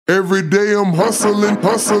Every day I'm hustling. Every day I'm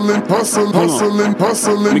hustling.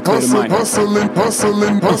 Every day I'm hustling.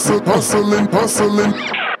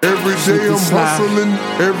 Every day I'm hustling.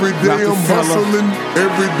 Every day I'm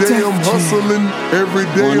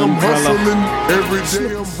hustling. Every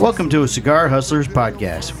day I'm. Welcome to a Cigar Hustlers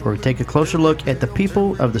podcast, where we take a closer look at the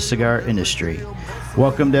people of the cigar industry.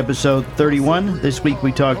 Welcome to episode 31. This week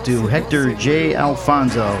we talk to Hector J.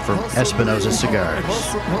 Alfonso from Espinosa Cigars.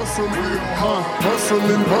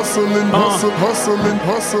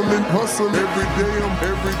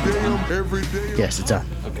 Every day. Yes, it's on.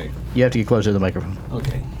 Okay. You have to get closer to the microphone.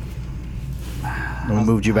 Okay. And we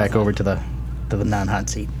moved you back over to the non-hot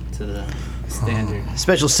seat. To the standard.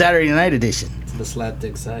 Special Saturday night edition. To the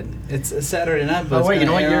slapdick side. It's a Saturday night, but Oh wait, you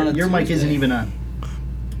know what? air on Your mic Tuesday. isn't even on.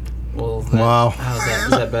 Well, Wow. How's that?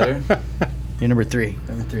 Is that better? You're number three.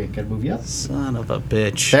 Gotta move you up. Son of a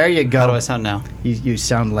bitch. There you go. How do I sound now? You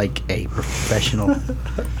sound like a professional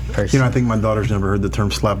person. You know, I think my daughter's never heard the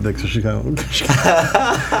term slap dick, so she kind of. So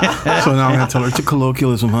now I'm going to tell her it's a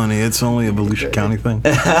colloquialism, honey. It's only a Volusia County thing. So,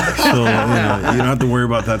 you don't have to worry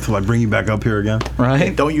about that till I bring you back up here again.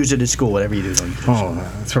 Right? Don't use it at school. Whatever you do, don't use it. Oh,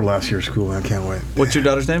 man, it's her last year of school. I can't wait. What's your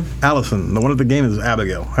daughter's name? Allison. The one at the game is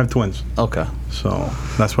Abigail. I have twins. Okay. So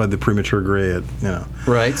that's why the premature gray,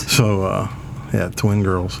 Right. So, yeah, twin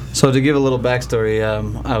girls. So to give a little backstory,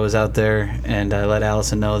 I was out there and I let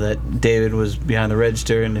Allison know that David was behind the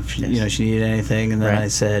register, and if she needed anything, and then Right. I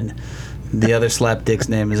said, the other slapdick's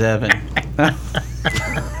name is Evan. And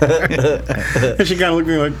she kind of looked at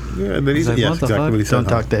me like, yeah, that he's like, yes, what the exactly fuck? what he said. Don't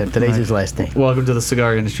talk to him. Today's his last day. Welcome to the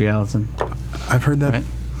cigar industry, Allison. I've heard that. Right.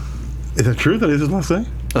 Is that true? That is his last day?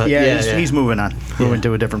 He's moving on. Moving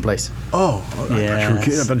to a different place. Oh, I thought you were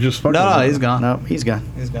kidding. I thought you just fucking. No, he's gone. No, he's gone.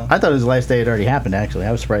 He's gone. I thought his last day had already happened. Actually,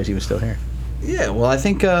 I was surprised he was still here. Yeah, well, I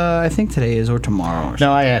think today is or tomorrow. Or something.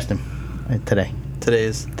 No, I asked him today.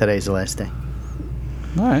 Today's. Today's the last day.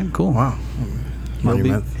 All right, cool. Wow.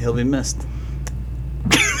 He'll be missed.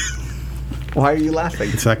 Why are you laughing?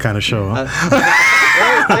 It's that kind of show, huh?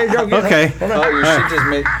 There you go. Okay. Oh, your shit just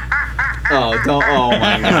made. Oh, don't. Oh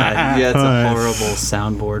my God. Yeah, it's a Alright. horrible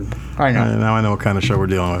soundboard. I know. Now I know what kind of show we're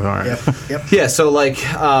dealing with. All right. Yep. Yeah. So like,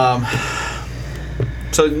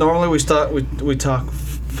 so normally we talk.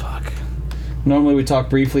 Fuck. Normally we talk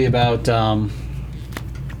briefly about, kind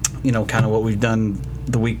of what we've done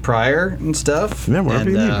the week prior and stuff. Yeah, whatever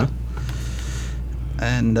you need,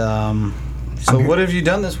 man. So what have you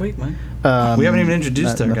done this week, man? We haven't even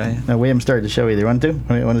introduced our guy. No, we haven't started the show either. You want to do?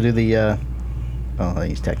 Want to do the? Oh,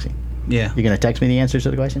 he's texting. Yeah. You gonna text me the answers to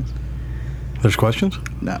the questions? There's questions?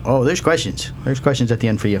 No. Oh, there's questions. There's questions at the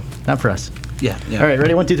end for you, not for us. Yeah. All right,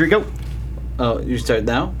 ready? 1, 2, 3, go. Oh, you start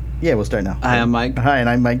now? Yeah, we'll start now. Hi, I'm Mike. Hi, and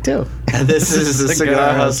I'm Mike too. And this is the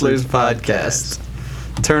Cigar Hustlers podcast.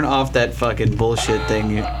 Turn off that fucking bullshit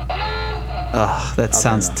thing. That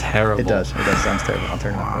sounds terrible. It does. It does. Sounds terrible. I'll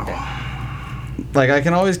turn it off. Okay. Like, I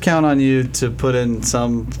can always count on you to put in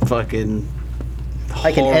some fucking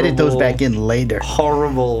I can edit those back in later.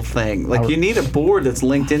 horrible thing. Like, you need a board that's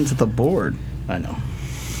linked into the board. I know.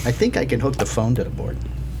 I think I can hook the phone to the board.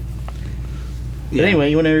 But Yeah. anyway,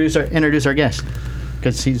 you want to introduce our guest?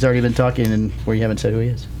 Because he's already been talking and we haven't said who he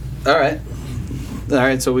is. All right,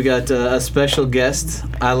 so we got a special guest.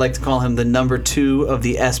 I like to call him the number 2 of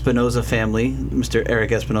the Espinosa family, Mr.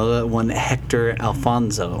 Eric Espinosa, one Hector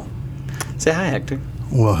Alfonso. Say hi, Hector.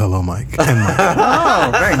 Well, hello, Mike. And Mike.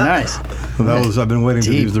 Oh, very nice. I've been waiting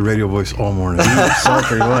to use the radio voice all morning.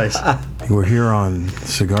 Sultry voice. We're here on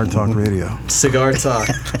Cigar Talk Radio, Cigar Talk.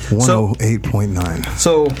 108.9.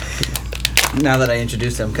 So, now that I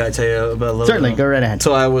introduced him, can I tell you about a little Certainly, bit? go right ahead.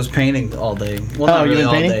 So I was painting all day. Well, not you've really been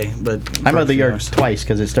all painting? day, but I'm for out a the few yard hours. twice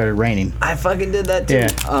because it started raining. I fucking did that too.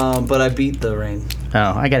 Yeah. But I beat the rain.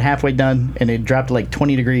 Oh, I got halfway done and it dropped to like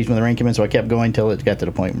 20 degrees when the rain came in, so I kept going till it got to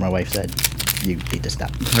the point where my wife said, "You need to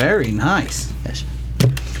stop." Very nice. Yes.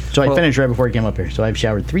 So I finished right before I came up here. So I've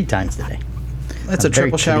showered 3 times today. That's I'm a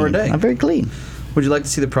triple very shower clean. day. I'm very clean. Would you like to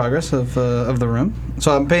see the progress of the room?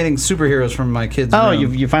 So I'm painting superheroes from my kids' Oh,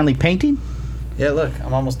 room. you're finally painting? Yeah, look,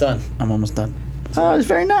 I'm almost done. Oh, it's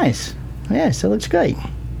very nice. Yes, it looks great.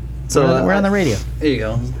 So we're on the radio. There you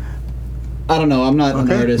go. I don't know. I'm not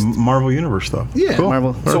an artist. Marvel Universe stuff. Yeah. Cool.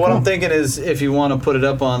 Marvel. So what I'm thinking is, if you want to put it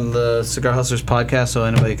up on the Cigar Hustlers podcast, so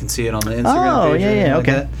anybody can see it on the Instagram Oh, page. or yeah, anything like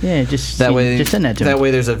okay. that. Yeah, just That way, just send that to me. That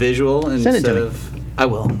way, there's a visual instead it to me. of. I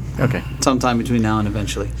will. Okay. Sometime between now and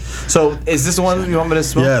eventually. So, is this the one you want me to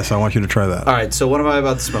smoke? Yes, I want you to try that. All right. So, what am I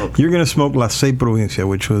about to smoke? You're going to smoke La Seis Provincia,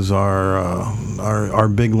 which was our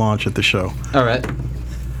big launch at the show. All right.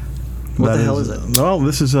 What the hell is it? Well,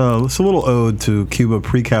 this is a little ode to Cuba,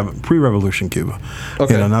 pre-revolution Cuba.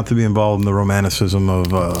 Okay. You know, not to be involved in the romanticism of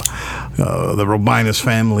the Robinas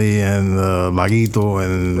family and Laguito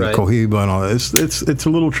and Cohiba and all that. It's a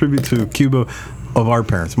little tribute to Cuba of our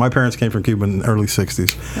parents. My parents came from Cuba in the early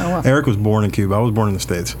 60s. Oh, wow. Eric was born in Cuba. I was born in the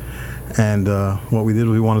States. And what we did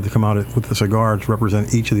was we wanted to come out with the cigar to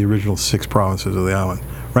represent each of the original 6 provinces of the island.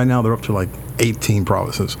 Right now, they're up to like 18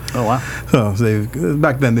 provinces. Oh, wow. So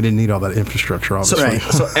back then, they didn't need all that infrastructure, obviously.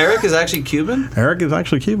 So Eric is actually Cuban? Eric is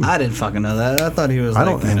actually Cuban. I didn't fucking know that. I thought he was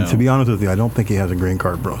to be honest with you, I don't think he has a green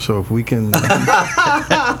card, bro. So if we can...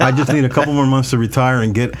 I just need a couple more months to retire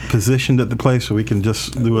and get positioned at the place so we can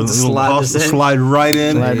just do a little slide right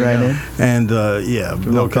in. Slide right in. And, yeah.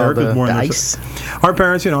 Eric was born dice. Our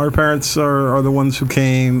parents, are the ones who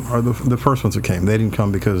came, are the first ones who came. They didn't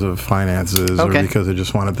come because of finances or because they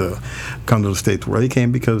just wanted to come to the States. Where they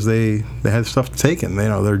came because they had stuff taken.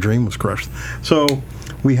 Their dream was crushed. So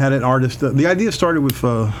we had an artist. The idea started with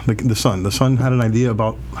the son. The son had an idea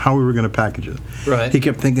about how we were going to package it. Right. He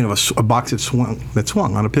kept thinking of a box that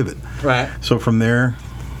swung on a pivot. Right. So from there,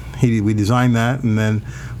 we designed that, and then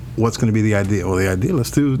what's going to be the idea? Well, the idea,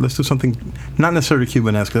 let's do something not necessarily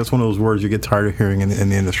Cubanesque. That's one of those words you get tired of hearing in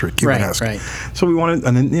the industry. Cubanesque. Right. So we wanted,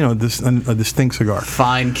 a distinct cigar.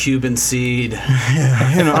 Fine Cuban seed.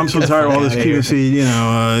 Yeah, I'm so tired of all this Cuban seed.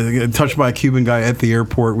 Touched by a Cuban guy at the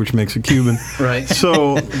airport, which makes it Cuban. Right.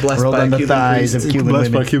 So Blessed by the Cuban thighs of Cuban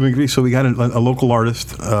blessed women. by Cuban grease. So we got a local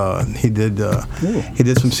artist. He did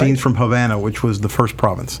some scenes from Havana, which was the first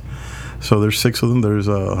province. So there's 6 of them. There's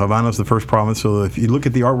Havana's the first province. So if you look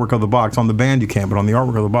at the artwork of the box, on the band you can't, but on the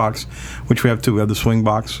artwork of the box, which we have 2. We have the swing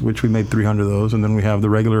box, which we made 300 of those, and then we have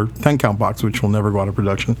the regular 10-count box, which will never go out of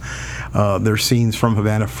production. There's scenes from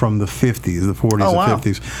Havana from the 50s, the 40s,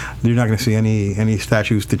 the 50s. You're not going to see any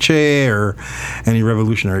statues to Che or any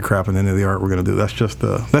revolutionary crap in any of the art we're going to do. That's just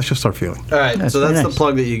our feeling. All right, That's so that's nice. the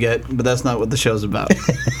plug that you get, but that's not what the show's about.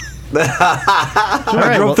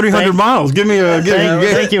 I drove 300 miles. Give me a...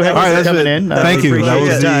 Thank you, Hector, for coming in. Thank you. That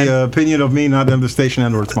was appreciate the opinion of me, not them, the station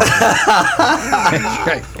and or its sponsor.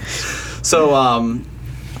 Right.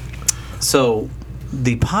 So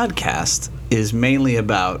the podcast is mainly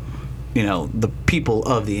about the people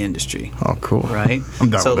of the industry. Oh, cool. Right? I'm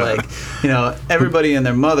down so, with that. everybody and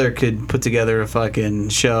their mother could put together a fucking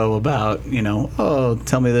show about,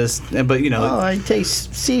 tell me this. But, I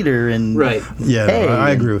taste cedar and... right. Yeah, Hey. I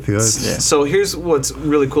agree with you. So here's what's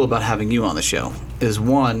really cool about having you on the show is,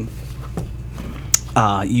 one,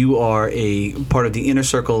 you are a part of the inner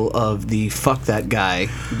circle of the Fuck That Guy,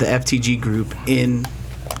 the FTG group in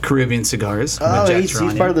Caribbean Cigars. Oh, with Jack he's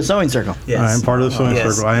Tarania. part of the sewing circle. Yes. I'm part of the sewing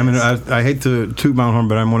Yes. circle. I hate to toot my own horn,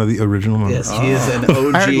 but I'm one of the original members. Yes, he is an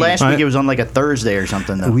OG. I heard last week it was on like a Thursday or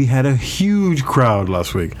something, though. We had a huge crowd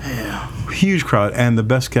last week. Yeah. Huge crowd, and the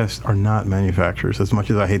best guests are not manufacturers. As much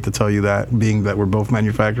as I hate to tell you that, being that we're both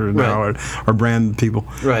manufacturers now, or brand people,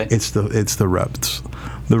 Right. It's the reps.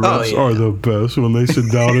 The reps yeah. are the best when they sit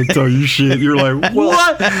down and tell you shit. You're like,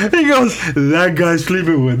 what? He goes, that guy's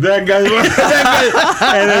sleeping with that guy,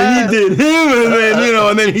 and then he did him, and then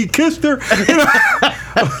and then he kissed her.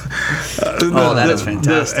 That is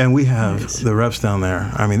fantastic. And we have the reps down there.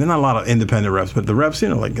 I mean, they're not a lot of independent reps, but the reps,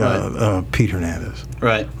 like Pete Hernandez,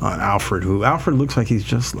 Right. Alfred, Alfred looks like he's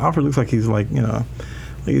like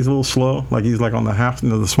like he's a little slow, like he's like on the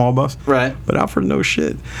the small bus. Right. But Alfred knows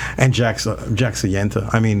shit. And Jack's a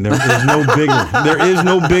Yenta. I mean, there is no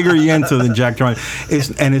bigger Yenta than Jack Tarania.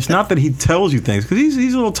 It's not that he tells you things, because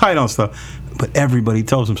he's a little tight on stuff. But everybody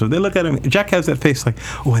tells him so. They look at him. Jack has that face like,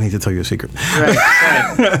 oh, I need to tell you a secret. Right.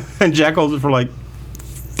 And Jack holds it for like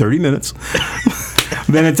 30 minutes.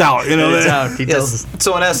 Then it's out. It's out. He tells Yes. us.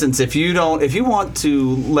 So in essence, if you want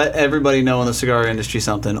to let everybody know in the cigar industry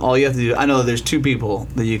something, all you have to do, I know that there's 2 people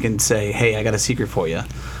that you can say, hey, I got a secret for you.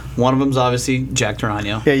 One of them's obviously Jack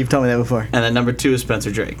Tarania. Yeah, you've told me that before. And then number 2 is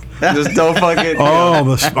Spencer Drake. Just don't fucking...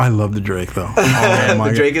 I love the Drake, though. Oh, my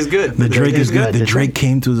the Drake is good. The Drake is good. The The Drake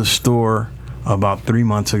came to the store about 3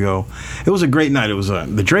 months ago. It was a great night. It was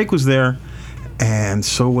the Drake was there, and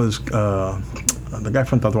so was the guy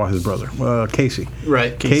from Tatuaje's his brother, Casey.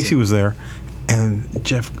 Right. Casey was there, and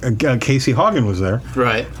Casey Hogan was there.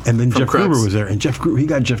 Right. And then From Jeff Krebs. Gruber was there, and he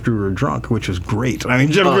got Jeff Gruber drunk, which was great. I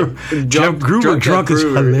mean, Jeff Gruber Drunk drunk is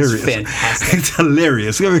Gruber hilarious. is fantastic. It's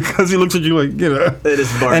hilarious because he looks at you like, It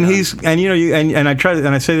is bar and none.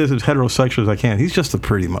 I say this as heterosexual as I can. He's just a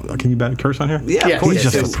pretty mother. Can you curse on here? Yeah, Yeah, of course. He's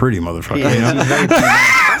just Yes. a pretty motherfucker. Yeah, You know? he's very pretty.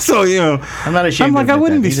 So I'm not ashamed. I'm like, to I admit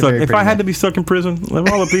wouldn't that. be He's a stuck very if I pretty had man. to be stuck in prison. Of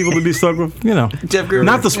all the people to be stuck with, Jeff Gruber.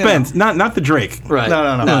 not the you know. Spence, not the Drake. Right.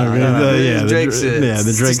 No. Jack Drake's the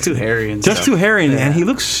Drake. just too hairy and Just stuff. too hairy, Yeah. and he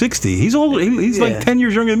looks 60. He's old. He's like 10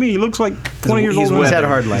 years younger than me. He looks like 20 years older. He's than had me. a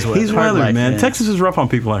hard life. He's Hard weathered, life, man. yeah. Texas is rough on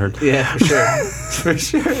people, I heard. Yeah, for sure. For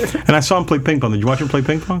sure. And I saw him play ping pong. Did you watch him play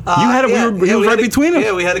ping pong? You had it. Yeah, He was right between us.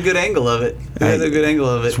 Yeah, we had a good angle of it.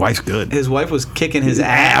 His wife's good. His wife was kicking his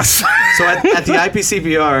ass. So at the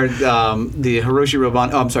IPCPR, the Hiroshi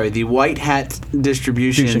Robon, the White Hat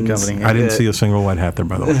Distribution Company. I didn't see a single white hat there,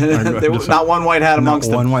 by the way. there was not one white hat amongst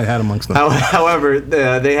them. One white hat amongst them. However,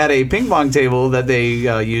 they had a ping pong table that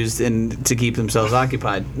they used to keep themselves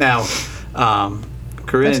occupied. Now,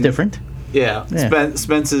 Corinne, That's different. Yeah, Yeah.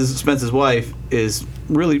 Spence's wife is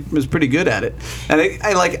pretty good at it, and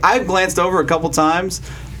I glanced over a couple times,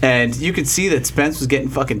 and you could see that Spence was getting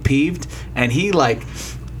fucking peeved, and he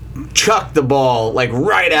chucked the ball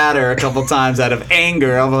right at her a couple times out of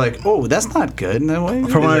anger. I was like, "Oh, that's not good." No way.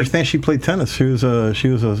 From what I understand, she played tennis. She was a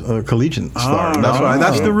collegiate star.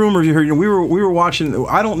 That's the rumors you heard. We were watching.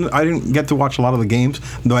 I didn't get to watch a lot of the games.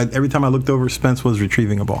 Though every time I looked over, Spence was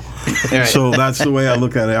retrieving a ball. Right. So that's the way I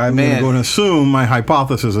look at it. I'm going to assume my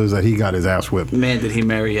hypothesis is that he got his ass whipped. Man, did he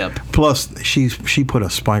marry up? Plus, she put a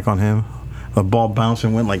spike on him. The ball bounced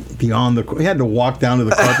and went beyond the. He had to walk down to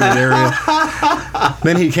the carpeted area.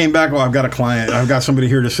 Then he came back. I've got a client. I've got somebody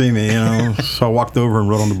here to see me. So I walked over and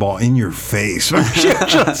wrote on the ball in your face. She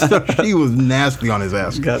was nasty on his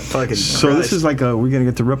ass. Got fucking. So crushed. this is we're gonna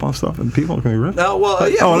get to rip on stuff and people can we rip? No, well,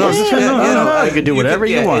 yeah. Oh no, no, you can do whatever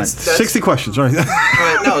you want. 60 questions, right?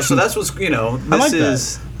 Right, no, so that's what's I like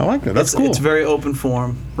that. I like that. That's cool. It's very open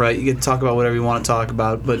forum, right? You get to talk about whatever you want to talk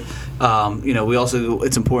about, but we also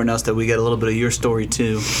it's important to us that we get a little bit of your story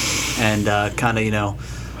too, and kind of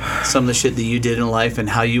some of the shit that you did in life and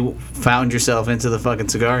how you found yourself into the fucking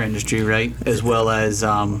cigar industry, right? As well as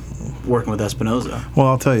working with Espinosa. Well,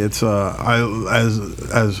 I'll tell you, it's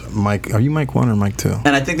as Mike. Are you Mike 1 or Mike 2?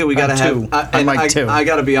 And I think that we got to have. I'm Mike 2. I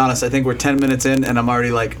got to be honest. I think we're 10 minutes in, and I'm already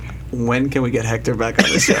like, when can we get Hector back on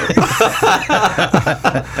the show?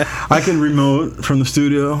 I can remote from the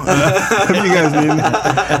studio if you guys need me.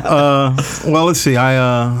 Well, let's see.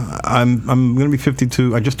 I'm going to be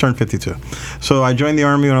 52. I just turned 52. So I joined the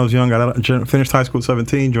Army when I was young. Finished high school at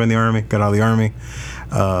 17. Joined the Army. Got out of the Army.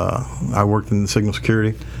 I worked in signal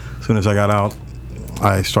security. As soon as I got out,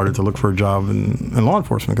 I started to look for a job in law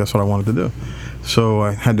enforcement. That's what I wanted to do. So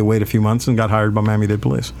I had to wait a few months and got hired by Miami-Dade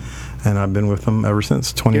Police. And I've been with them ever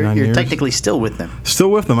since, 29 years. You're technically still with them. Still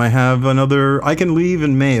with them. I have I can leave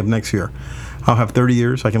in May of next year. I'll have 30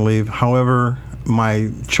 years. I can leave. However, my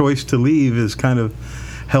choice to leave is kind of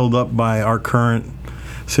held up by our current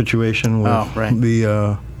situation with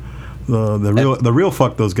the real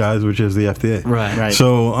fuck those guys, which is the FDA. Right.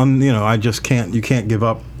 So I just can't. You can't give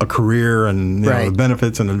up a career and the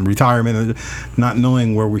benefits and the retirement and not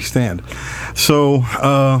knowing where we stand. So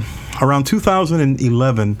around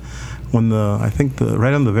 2011. When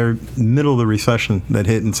right in the very middle of the recession that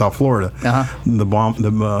hit in South Florida,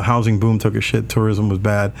 the housing boom took a shit. Tourism was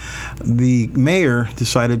bad. The mayor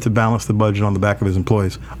decided to balance the budget on the back of his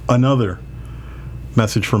employees. Another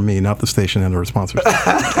message from me, not the station and the sponsors.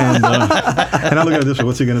 And I look at it this way: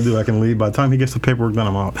 what's he going to do? I can leave. By the time he gets the paperwork done,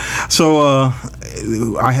 I'm out. So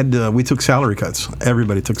we took salary cuts.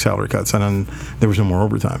 Everybody took salary cuts, and then there was no more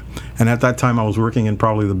overtime. And at that time, I was working in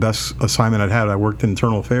probably the best assignment I'd had. I worked in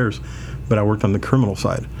internal affairs, but I worked on the criminal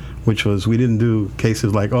side, which was we didn't do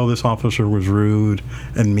cases like, oh, this officer was rude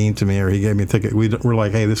and mean to me, or he gave me a ticket. We're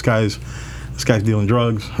like, hey, this guy's dealing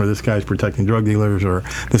drugs, or this guy's protecting drug dealers, or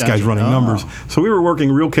this guy's running numbers. So we were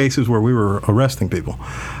working real cases where we were arresting people.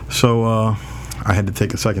 So I had to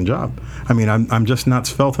take a second job. I mean, I'm just not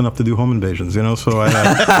svelte enough to do home invasions, So I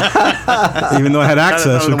had, even though I had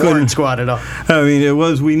access, we couldn't. Squad at all. I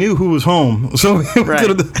mean, we knew who was home, so we could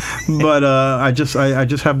have. But I just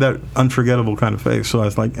have that unforgettable kind of face. So I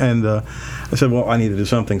was like, I said, well, I need to do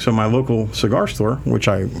something. So my local cigar store, which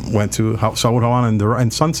I went to, Saud Hawan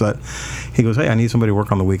and Sunset, he goes, hey, I need somebody to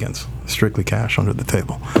work on the weekends, strictly cash under the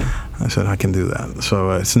table. I said, I can do that.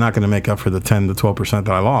 So it's not going to make up for the 10 to 12%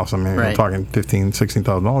 that I lost. I mean, I'm talking $15,000,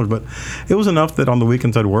 $16,000, but it was enough that on the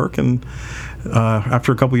weekends I'd work. And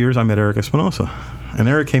after a couple of years, I met Eric Espinosa. And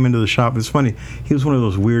Eric came into the shop. It's funny. He was one of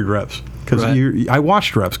those weird reps. Because I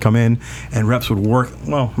watched reps come in, and reps would work.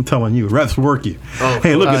 Well, I'm telling you, reps work you.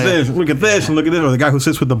 Hey, look at this, and look at this. Or the guy who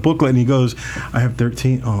sits with the booklet, and he goes, I have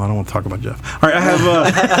 13. Oh, I don't want to talk about Jeff. All right, I have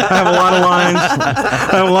a lot of lines.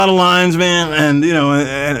 I have a lot of lines, man. And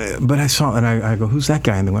but I saw, and I go, who's that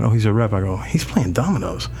guy? And they went, oh, he's a rep. I go, he's playing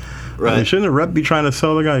dominoes. Right. Shouldn't a rep be trying to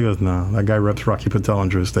sell the guy? He goes, no, that guy reps Rocky Patel on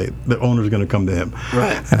Drew Estate. The owner's going to come to him.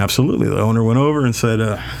 Right. And absolutely, the owner went over and said,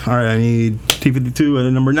 all right, I need T-52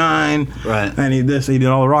 at number 9. Right. And he did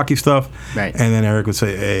all the Rocky stuff. Right. And then Eric would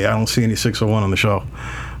say, hey, I don't see any 601 on the shelf.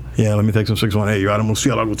 Yeah, let me take some 601. Hey, I don't see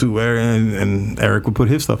algo too. And Eric would put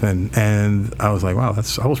his stuff in. And I was like, wow,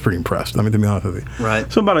 I was pretty impressed. I mean, to be honest with you.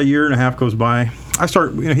 Right. So about a year and a half goes by. I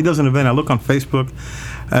start, he does an event. I look on Facebook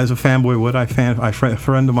as a fanboy would. I friend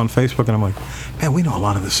him on Facebook, and I'm like, man, we know a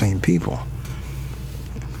lot of the same people.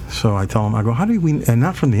 So I tell him, I go, how do we, and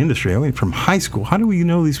not from the industry, I mean from high school, how do we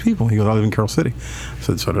know these people? He goes, I live in Carroll City. I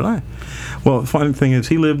said, so did I. Well, the funny thing is,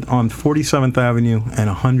 he lived on 47th Avenue and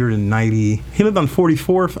 190, he lived on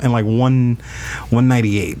 44th and like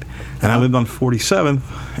 198. And I lived on 47th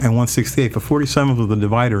and 168. The 47th was the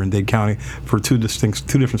divider in Dade County for two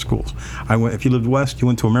different schools. If you lived west, you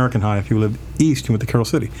went to American High. If you lived east, you went to Carroll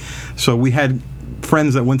City. So we had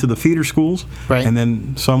friends that went to the feeder schools, right. And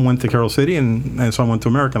then some went to Carroll City and some went to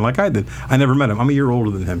American, like I did. I never met him. I'm a year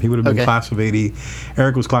older than him. He would have been class of 80.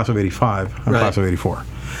 Eric was class of 85. I'm class of 84.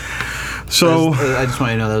 So I just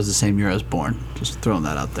want you to know that was the same year I was born. Just throwing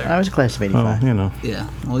that out there. I was a class of 85. Yeah.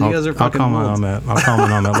 Well, you guys are fucking I'll comment old. on that. I'll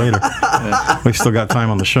comment on that later. Yeah. We still got time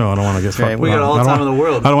on the show. I don't want to get fucked. We got all the time in the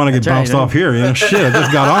world. I don't want to get bounced off here. Shit, I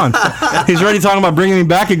just got on. He's already talking about bringing me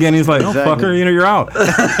back again. He's like, exactly. "Oh, fucker, you're out."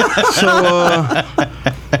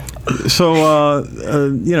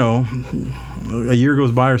 A year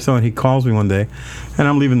goes by or so, and he calls me one day, and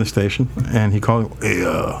I'm leaving the station, and he calls me, hey,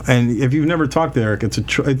 and if you've never talked to Eric,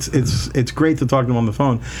 it's great to talk to him on the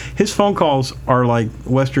phone. His phone calls are like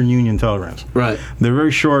Western Union telegrams. Right. They're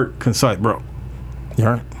very short, concise. Bro, you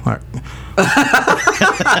all right? All right.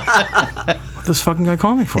 What this fucking guy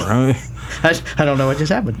call me for? I mean, I don't know what just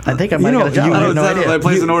happened. I think I might have got a job. I have no idea. I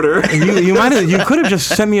place an order. You could have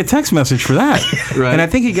just sent me a text message for that. Right. And I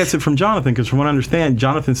think he gets it from Jonathan, because from what I understand,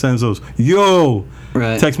 Jonathan sends those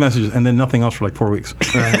text messages and then nothing else for like 4 weeks.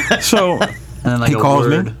 Right. So And like he calls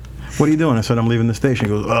word. me. What are you doing? I said, I'm leaving the station.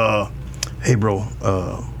 He goes, hey bro,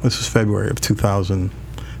 this is February of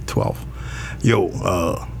 2012.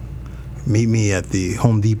 Meet me at the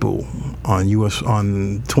Home Depot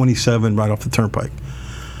on 27 right off the turnpike.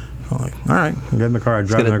 I'm like, all right. I get in the car. I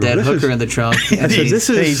drive. Got a dead hooker in the trunk. I said, this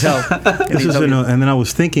is and then I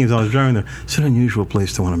was thinking as I was driving there, it's an unusual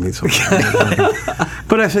place to want to meet someone.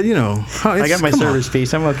 But I said, I got my service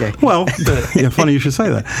piece. I'm okay. Well, yeah, funny you should say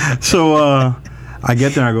that. So I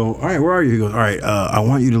get there, I go, all right, where are you? He goes, all right, I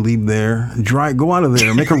want you to leave there, go out of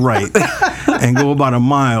there, make a right, and go about a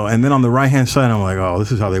mile, and then on the right-hand side, I'm like, oh,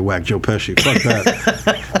 this is how they whack Joe Pesci. Fuck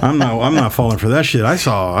that. I'm not falling for that shit. I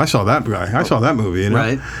saw that guy. I saw that movie,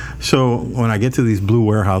 Right. So when I get to these blue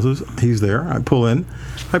warehouses, he's there. I pull in.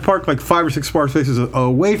 I park like 5 or 6 spaces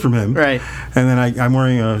away from him. Right. And then I'm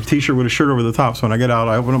wearing a T-shirt with a shirt over the top. So when I get out,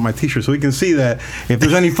 I open up my T-shirt so he can see that if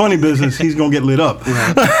there's any funny business, he's going to get lit up.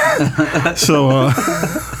 Right. So... it's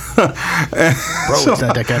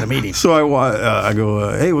not that kind of meeting. So I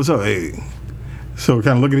go, hey, what's up? Hey. So we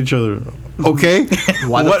kind of look at each other. Okay.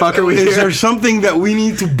 Why the fuck are we here? Is there something that we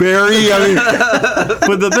need to bury? I mean,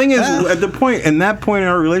 but the thing is, at that point in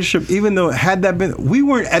our relationship, even though had that been, we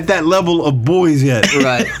weren't at that level of boys yet.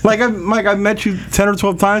 Right. Like I've met you 10 or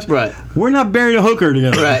 12 times. Right. We're not burying a hooker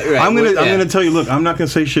together. Right. I'm gonna tell you. Look, I'm not gonna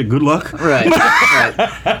say shit. Good luck. Right.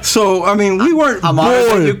 Right. So I mean, we weren't. I'm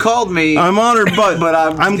honored that you called me. I'm honored, but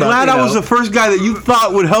I'm glad I was the first guy that you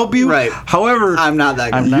thought would help you. Right. However, I'm not that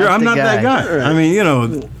guy. I'm not that guy. Right. I mean,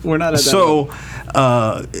 we're not at that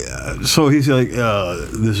so he's like,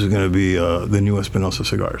 this is going to be the new Espinosa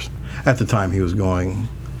Cigars. At the time, he was going.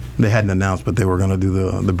 They hadn't announced, but they were going to do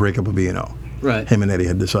the breakup of B&O. Right. Him and Eddie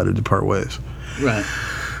had decided to part ways. Right.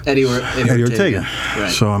 Eddie Ortega. Right.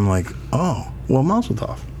 So I'm like, oh, well, Mazel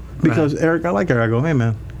Tov. Because Eric, I like Eric. I go, hey,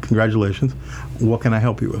 man, congratulations. What can I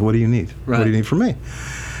help you with? What do you need? Right. What do you need from me?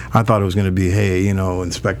 I thought it was going to be, hey,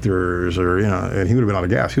 inspectors or, and he would have been out of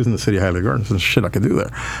gas. He was in the city of Highland Gardens. There's shit I could do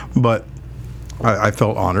there. But I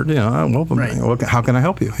felt honored. How can I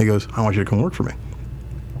help you? He goes, I want you to come work for me.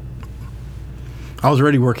 I was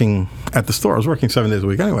already working at the store. I was working 7 days a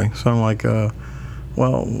week anyway. So I'm like, I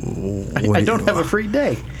don't have a free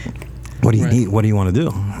day. What do you need? What do you want to do?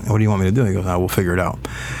 What do you want me to do? He goes, we'll figure it out.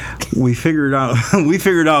 We figured out,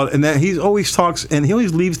 and that he always talks, and he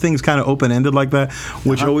always leaves things kind of open-ended like that,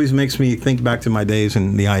 which always makes me think back to my days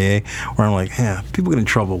in the IA, where I'm like, yeah, people get in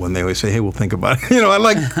trouble when they always say, hey, we'll think about it. I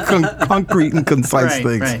like concrete and concise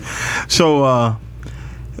things. Right. So,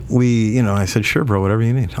 I said, sure, bro, whatever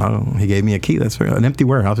you need. He gave me a key. That's an empty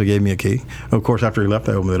warehouse. He gave me a key. Of course, after he left,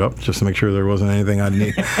 I opened it up just to make sure there wasn't anything I'd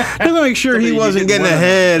need. Just to make sure he wasn't getting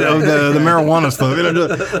ahead of the marijuana stuff.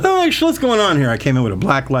 Make sure what's going on here. I came in with a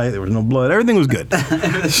black light. There was no blood. Everything was good.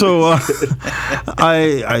 So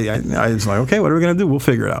I was like, okay, what are we going to do? We'll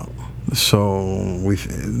figure it out. So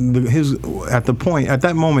at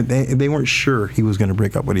that moment they weren't sure he was going to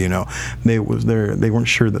break up with They weren't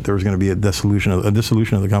sure that there was going to be a dissolution of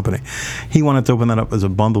the company. He wanted to open that up as a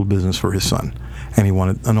bundled business for his son, and he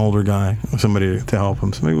wanted an older guy, somebody to help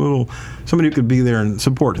him, somebody who could be there and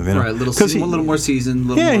support him. Right, a little more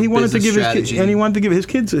seasoned. He wanted to give his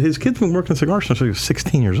kids. His kid's been working cigars since he was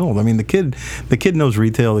 16 years old. I mean, the kid knows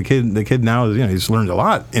retail. The kid now is he's learned a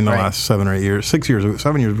lot in the last 7 or 8 years, 7 years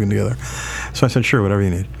we've been together. So I said, sure, whatever you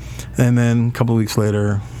need. And then a couple of weeks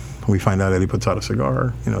later, we find out Eddie puts out a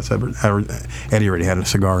cigar. Eddie already had a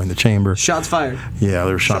cigar in the chamber. Shots fired. Yeah,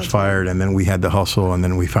 there were shots fired, and then we had to hustle, and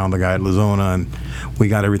then we found the guy at La Zona, and we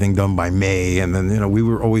got everything done by May, and then we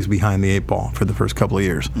were always behind the 8 ball for the first couple of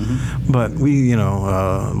years. Mm-hmm. But we,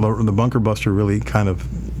 the Bunker Buster really kind of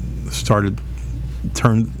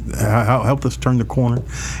helped us turn the corner,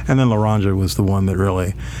 and then Laranja was the one that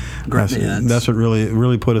really that's what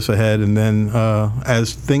really put us ahead. And then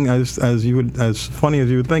as funny as you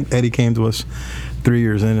would think, Eddie came to us 2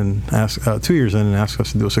 years in and asked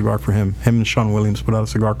us to do a cigar for him. Him and Sean Williams put out a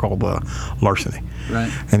cigar called Larceny,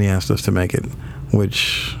 right? And he asked us to make it,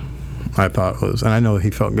 which I thought was, and I know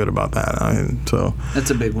he felt good about that. So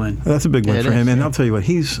that's a big win. That's a big win for him. And I'll tell you what,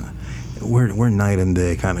 we're night and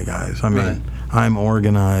day kind of guys. I mean. Right. I'm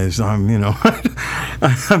organized. I'm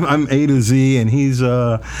I'm A to Z, and he's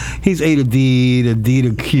A to D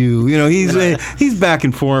to Q. He's back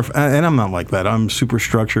and forth, and I'm not like that. I'm super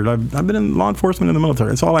structured. I've been in law enforcement in the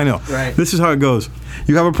military. That's all I know. Right. This is how it goes.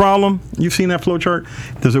 You have a problem. You've seen that flow chart.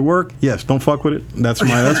 Does it work? Yes. Don't fuck with it. That's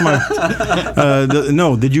my.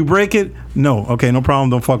 No. Did you break it? No. Okay. No problem.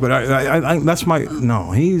 Don't fuck with it. That's my.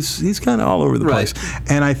 No. He's kind of all over the place,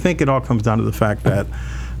 and I think it all comes down to the fact that.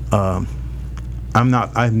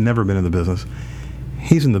 I've never been in the business.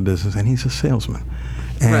 He's in the business, and he's a salesman.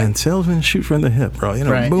 And salesmen shoot from the hip, bro.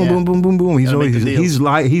 Boom, boom, boom, boom. He's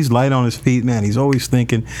light on his feet, man. He's always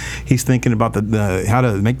thinking. He's thinking about the how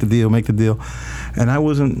to make the deal. And I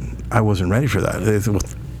wasn't ready for that.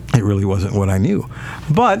 It really wasn't what I knew.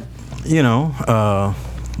 But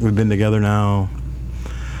we've been together now.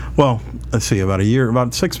 Well, let's see,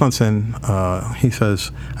 about 6 months in, he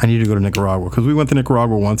says, I need to go to Nicaragua. Because we went to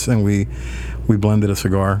Nicaragua once, and we blended a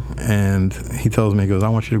cigar. And he tells me, he goes, I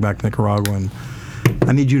want you to go back to Nicaragua, and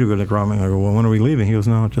I need you to go to Nicaragua. And I go, well, when are we leaving? He goes,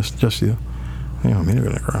 no, just you. Me to go to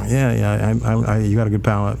Nicaragua. Yeah, you got a good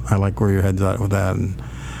palate. I like where your head's at with that. And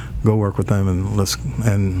go work with them,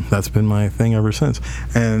 and that's been my thing ever since.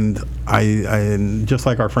 And I just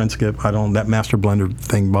like our friend Skip, that master blender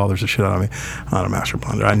thing bothers the shit out of me. I'm not a master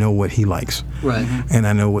blender. I know what he likes, right? And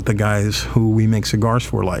I know what the guys who we make cigars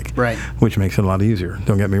for like, right? Which makes it a lot easier.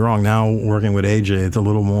 Don't get me wrong. Now working with AJ, it's a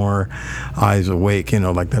little more eyes awake.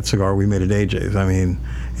 Like that cigar we made at AJ's. I mean,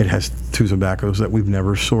 it has 2 tobaccos that we've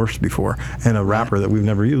never sourced before, and a wrapper that we've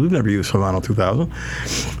never used. We've never used Havana 2000.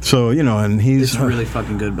 So and he's. It's really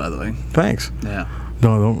fucking good, by the way. Thanks. Yeah.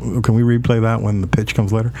 Don't. Can we replay that when the pitch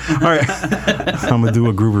comes later? All right. I'm gonna do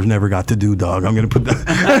what Groover's never got to do, dog. I'm gonna put that.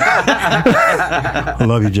 I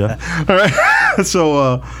love you, Jeff. All right.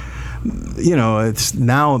 So, it's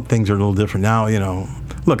now things are a little different. Now,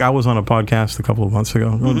 look, I was on a podcast a couple of months ago.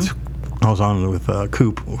 Mm-hmm. I was on with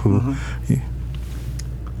Coop, who. Mm-hmm.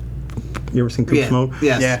 You ever seen Coop smoke?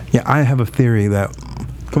 Yes. Yeah. I have a theory that.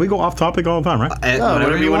 Can we go off topic all the time, right?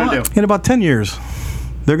 Whatever you want to do. In about 10 years.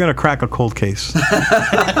 They're going to crack a cold case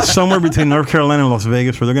somewhere between North Carolina and Las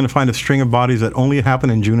Vegas, where they're going to find a string of bodies that only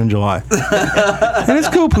happen in June and July. And it's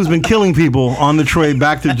Coop who's been killing people on the trade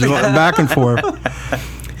back and forth.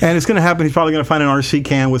 And it's going to happen. He's probably going to find an RC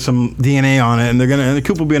can with some DNA on it, and the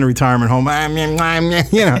Coop will be in a retirement home, and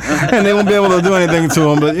they won't be able to do anything to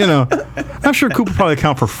him. But I'm sure Coop will probably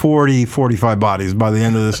account for 40, 45 bodies by the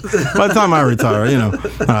end of this. By the time I retire,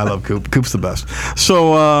 I love Coop. Coop's the best.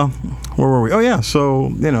 So where were we? Oh yeah. So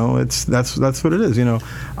that's what it is.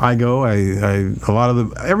 I go.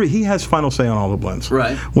 He has final say on all the blends.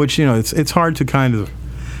 Right. Which it's hard to kind of.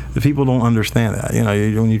 The people don't understand that.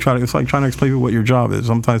 When you try to, it's like trying to explain what your job is.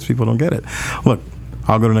 Sometimes people don't get it. Look,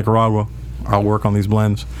 I'll go to Nicaragua. I'll work on these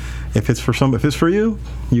blends. If it's for you,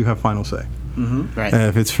 you have final say. Mm-hmm. Right. And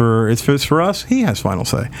if it's for us, he has final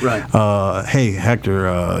say. Right. Hey,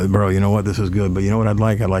 Hector, bro, you know what? This is good, but you know what I'd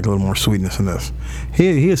like? I'd like a little more sweetness in this.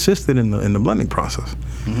 He assisted in the blending process.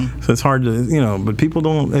 Mm-hmm. So it's hard to, but people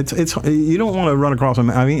don't. It's you don't want to run across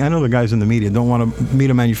them. I mean, I know the guys in the media don't want to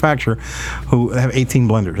meet a manufacturer who have 18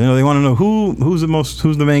 blenders. They want to know who's the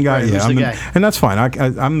main guy. Right, I'm the guy. And that's fine.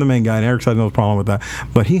 I'm the main guy, and Eric's had no problem with that.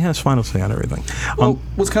 But he has final say on everything. Well,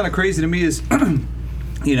 what's kind of crazy to me is.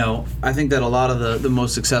 I think that a lot of the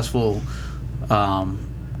most successful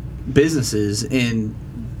businesses in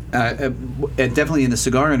definitely in the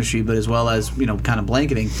cigar industry, but as well as kind of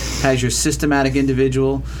blanketing, has your systematic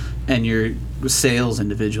individual and your sales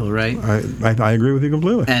individual, right? I agree with you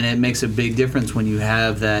completely. And it makes a big difference when you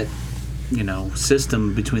have that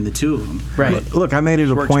system between the two of them. Right. Look, I made it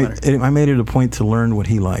a point. I made it a point to learn what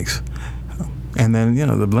he likes. And then,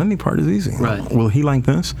 the blending part is easy. Right. Will he like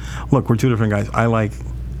this? Look, we're two different guys. I like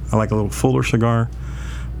a little fuller cigar,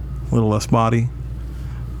 a little less body.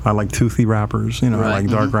 I like toothy wrappers, I like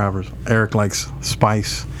dark wrappers. Eric likes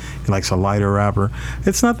spice. He likes a lighter wrapper.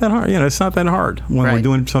 It's not that hard. It's not that hard when we're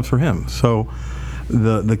doing stuff for him. So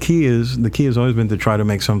the key has always been to try to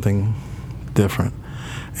make something different.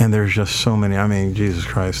 And there's just so many. I mean, Jesus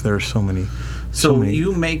Christ, there's so many. So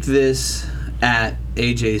you make this at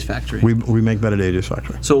AJ's factory? We make that at AJ's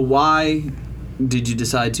factory. So why did you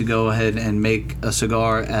decide to go ahead and make a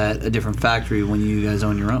cigar at a different factory when you guys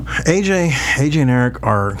own your own? AJ and Eric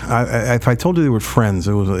are. If I told you they were friends,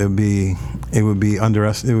 it would be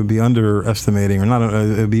underestimating, or not.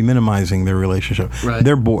 It would be minimizing their relationship. Right.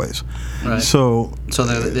 They're boys. Right. So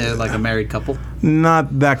they're like a married couple.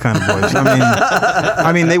 Not that kind of boys.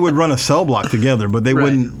 I mean, they would run a cell block together, but they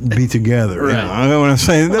wouldn't be together. Right. I know what I'm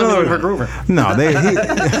saying. Well, they would hurt Grover. No,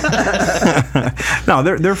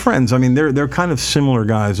 they're friends. I mean, they're kind of similar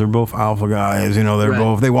guys. They're both alpha guys. They're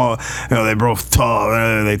both they're both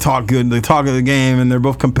tough. They talk good. They talk of the game, and they're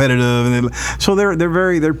both competitive. And so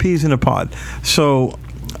they're peas in a pod. So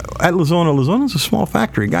at Lazona's a small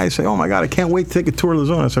factory. Guys say, "Oh my God, I can't wait to take a tour of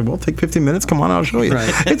Lazona." I said, "Well, take 15 minutes. Come on, I'll show you." Right.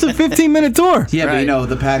 It's a 15-minute tour. Yeah, but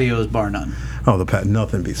the patio is bar none. Oh,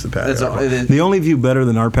 nothing beats the patio. That's all, the only view better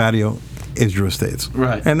than our patio is Drew Estates.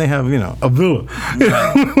 Right. And they have, a villa,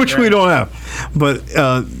 which we don't have. But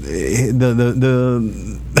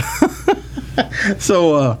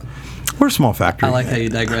so we're a small factory. I like how you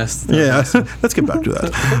digressed. Yeah, let's get back to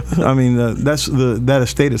that. I mean, that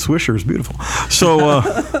estate at Swisher is beautiful. So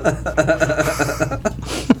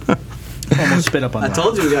almost spit up on that. I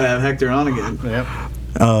told you we gotta have Hector on again. Yep.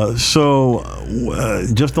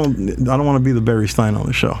 Just don't. I don't want to be the Barry Stein on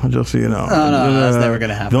the show. Just so you know. No, that's never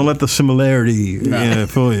gonna happen. Don't let the similarity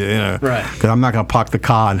fool you. Right. Because I'm not gonna park the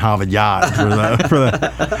car in Harvard Yard for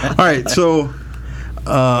that. All right. So.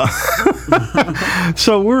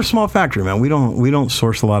 So we're a small factory, man. We don't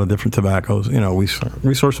source a lot of different tobaccos. We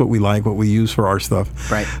source what we like, what we use for our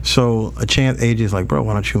stuff. Right. So AJ's like, bro,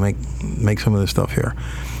 why don't you make some of this stuff here?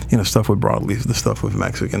 Stuff with broadleaf, the stuff with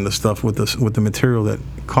Mexican, the stuff with the material that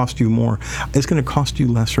cost you more. It's going to cost you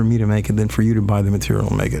less for me to make it than for you to buy the material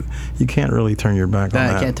and make it. You can't really turn your back on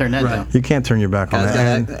that. I can't turn that down. You can't turn your back on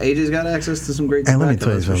that. AJ's got access to some great tobacco. tobacco.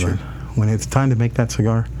 And let me tell you something. Sure. When it's time to make that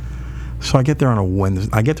cigar, so I get there on a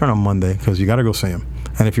Wednesday. I get there on a Monday because you got to go see him.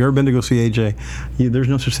 And if you've ever been to go see AJ, there's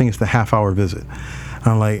no such thing as the half-hour visit.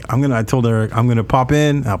 I'm like, I told Eric, I'm going to pop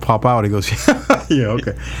in, I'll pop out. He goes, yeah,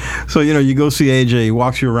 okay. So, you go see AJ, he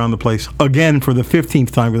walks you around the place again for the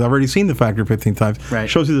 15th time, because I've already seen the factory 15 times. Right.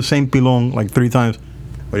 Shows you the same pilon like 3 times.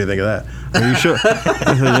 What do you think of that? I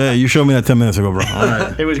said, yeah, you showed me that 10 minutes ago, bro. All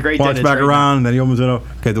right. It was great. Walks back around, and then he opens it up.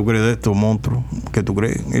 Que tu crees de esto, monstruo? Que tu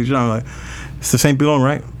crees? I'm like, it's the same pilon,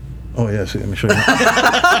 right? Oh, yeah, see, let me show you.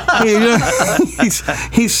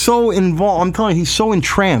 He's so involved. I'm telling you, he's so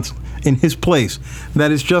entranced in his place that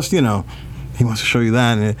it's just, he wants to show you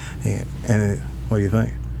that. And what do you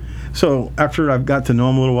think? So after I've got to know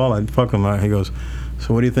him a little while, I'd fuck him. He goes,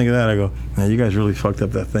 so what do you think of that? I go, man, you guys really fucked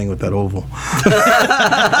up that thing with that oval.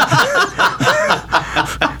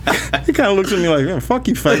 He kind of looks at me like, fuck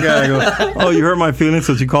you, fat guy. I go, oh, you hurt my feelings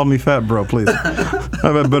because you called me fat, bro, please.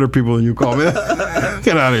 I've had better people than you call me.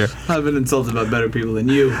 Get out of here. I've been insulted by better people than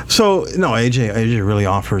you. So, no, AJ really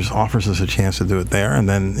offers us a chance to do it there. And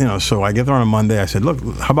then, so I get there on a Monday. I said, look,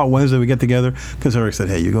 how about Wednesday we get together? Because Eric said,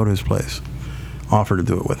 hey, you go to his place. Offer to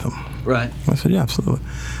do it with him. Right. I said, yeah, absolutely.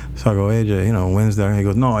 So I go, AJ, Wednesday. He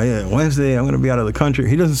goes, no, yeah, Wednesday I'm going to be out of the country.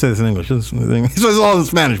 He doesn't say this in English. He says all in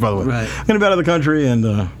Spanish, by the way. Right. I'm going to be out of the country, and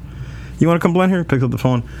you want to come blend here? Picks up the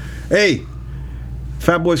phone. Hey,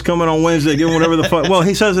 Fat Boy's coming on Wednesday. Give him whatever the fuck. Well,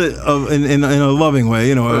 he says it in a loving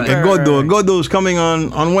way. Right. Godo's coming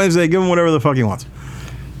on Wednesday. Give him whatever the fuck he wants.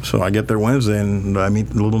 So I get there Wednesday, and I meet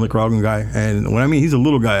the little Nicaraguan guy. And when I mean he's a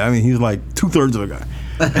little guy, I mean he's like 2/3 of a guy.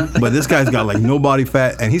 But this guy's got like no body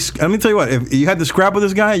fat, and let me tell you what. If you had to scrap with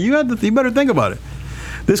this guy, you better think about it.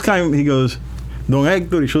 This guy, he goes, Don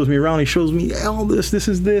Hector. He shows me around. He shows me all this. This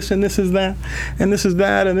is this, and this is that, and this is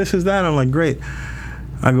that, and this is that. I'm like, great.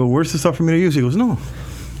 I go, where's the stuff for me to use? He goes, no.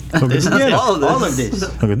 This is all of this.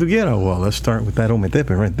 Okay, well, let's start with that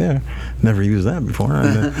ometepe right there. Never used that before.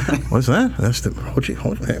 And, what's that? That's the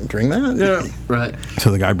drink that. Yeah. Right.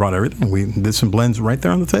 So the guy brought everything. We did some blends right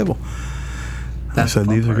there on the table. I said,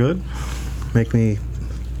 these are good. Make me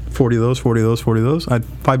 40 of those, 40 of those, 40 of those. I had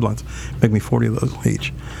 5 blends. Make me 40 of those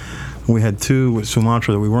each. We had 2 with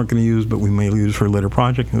Sumatra that we weren't going to use, but we may use for a later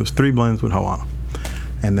project. It was 3 blends with Havana.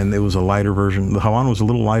 And then there was a lighter version. The Havana was a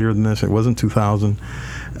little lighter than this. It wasn't 2000.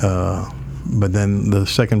 But then the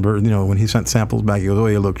second version, when he sent samples back, he goes, oh,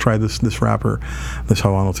 yeah, look, try this wrapper. This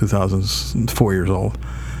Havana 2000's 4 years old.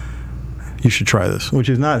 You should try this. Which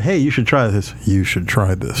is not, hey, you should try this. You should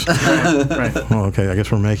try this. Right. Well, okay, I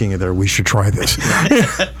guess we're making it there. We should try this.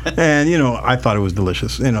 And, I thought it was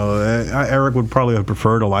delicious. Eric would probably have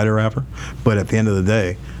preferred a lighter wrapper. But at the end of the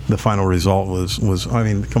day, the final result was I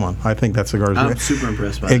mean, come on. I think that cigar is I'm great. super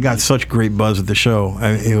impressed by it. It got such great buzz at the show.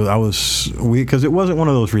 Because it wasn't one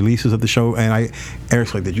of those releases at the show. And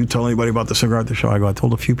Eric's like, did you tell anybody about the cigar at the show? I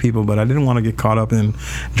told a few people, but I didn't want to get caught up in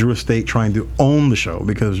Drew Estate trying to own the show,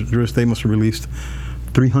 because Drew Estate must have released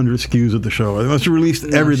 300 SKUs at the show. They must have released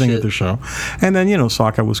everything at the show. And then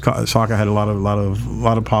Saka had a lot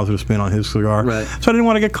of positive spin on his cigar. Right. So I didn't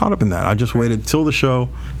want to get caught up in that. I just waited till the show,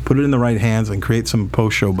 put it in the right hands, and create some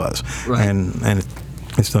post-show buzz. Right. And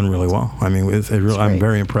it's done really well. I mean, I'm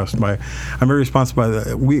very impressed by. I'm very responsive by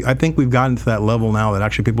that. I think we've gotten to that level now that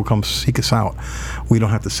actually people come seek us out. We don't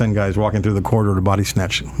have to send guys walking through the corridor to body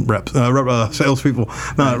snatch salespeople,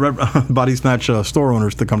 body snatch store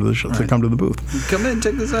owners to come to the show, to come to the booth. Come in,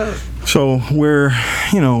 check this out. So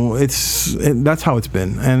that's how it's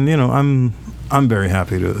been, and I'm very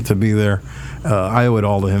happy to be there. I owe it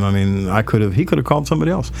all to him. I mean, he could have called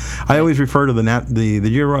somebody else. I always refer to did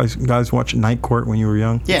you ever guys watch Night Court when you were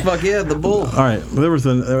young? Yeah. Fuck yeah, the bull. All right. There was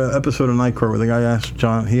an episode of Night Court where the guy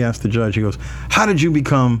asked the judge, he goes, how did you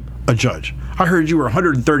become a judge? I heard you were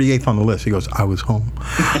 138th on the list. He goes, I was home.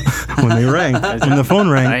 When the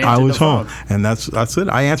phone rang, I was home. And that's it.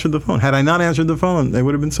 I answered the phone. Had I not answered the phone, there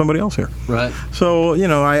would have been somebody else here. Right. So,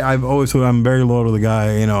 I'm very loyal to the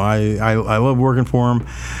guy. I love working for him.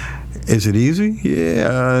 Is it easy?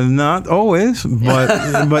 Yeah, not always,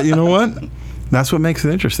 but you know what? That's what makes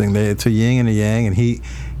it interesting. It's a yin and a yang, and he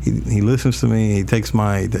listens to me. He takes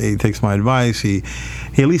my advice. He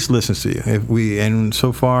at least listens to you. And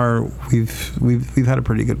so far we've had a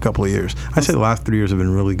pretty good couple of years. I'd say the last 3 years have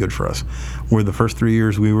been really good for us. Where the first 3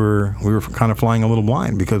 years we were kind of flying a little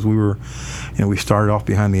blind, because we started off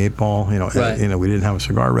behind the 8 ball. Right. We didn't have a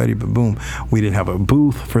cigar ready, but boom, we didn't have a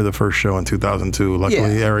booth for the first show in 2002.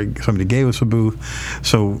 Luckily, Eric, somebody gave us a booth.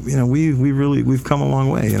 So we've come a long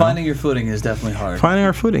way. Finding your footing is definitely hard. Finding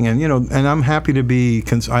our footing, and I'm happy to be.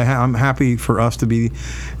 I'm happy for us to be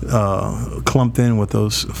clumped in with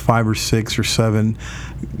those 5 or 6 or 7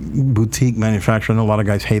 boutique manufacturers. I know a lot of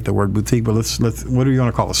guys hate the word boutique, but let's what do you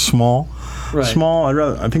want to call it? Small. Right. Small.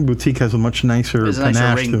 I think boutique has a much nicer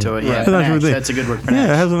panache ring to it. Yeah, Right. that's a good word. Panache.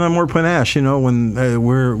 Yeah, it has a more panache. When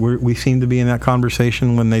we seem to be in that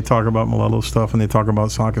conversation when they talk about Malelo stuff, and they talk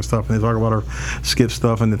about Saka stuff, and they talk about our Skip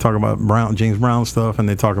stuff, and they talk about James Brown stuff, and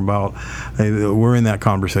they talk about we're in that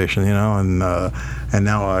conversation, and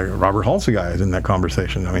now Robert Halt's guy is in that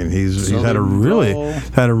conversation. I mean, he's had a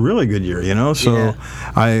really good year, So Yeah.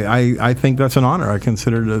 I think that's an honor. I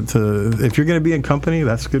consider to if you're going to be in company,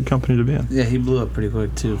 that's good company to be in. Yeah, he blew up pretty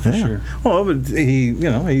quick too, for sure. Well, but he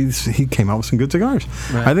came out with some good cigars.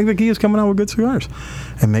 Right. I think the key is coming out with good cigars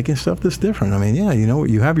and making stuff that's different. I mean,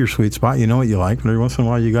 you have your sweet spot. You know what you like, but every once in a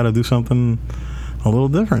while you got to do something a little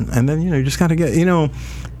different. And then you just got to get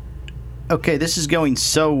Okay, this is going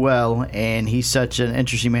so well, and he's such an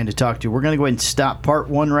interesting man to talk to. We're going to go ahead and stop part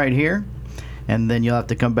 1 right here, and then you'll have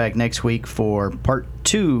to come back next week for part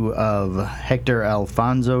 2 of Hector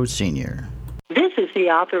Alfonso Sr. This is the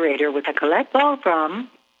operator with a collect call from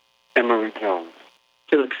Emery Jones.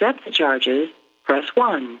 To accept the charges, press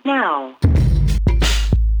 1 now.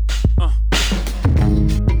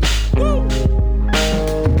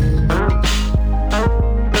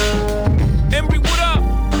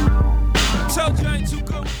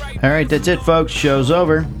 All right, that's it, folks. Show's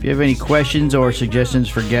over. If you have any questions or suggestions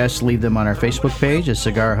for guests, leave them on our Facebook page, a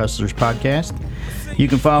Cigar Hustlers Podcast. You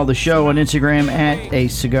can follow the show on Instagram at a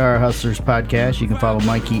Cigar Hustlers Podcast. You can follow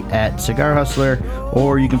Mikey at Cigar Hustler,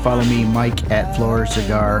 or you can follow me, Mike, at Florida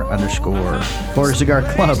Cigar Club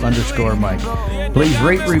 _ Mike. Please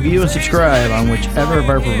rate, review, and subscribe on whichever of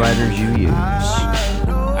our providers you use.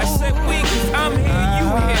 I said we, 'cause I'm here, you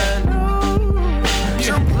here.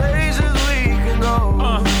 Some places we can go.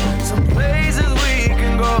 Some places we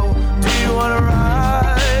can go. Do you wanna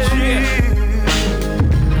ride?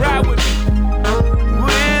 Yeah. Ride with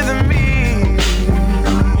me.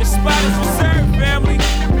 Your spot is reserved, family. Do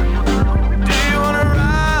you wanna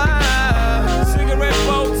ride? Cigarette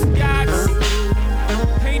boats, yachts.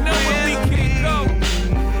 Ain't nowhere we can't go.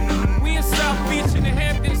 We in South Beach.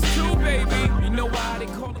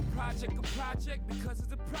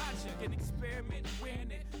 An experiment wearing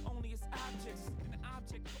it only as objects.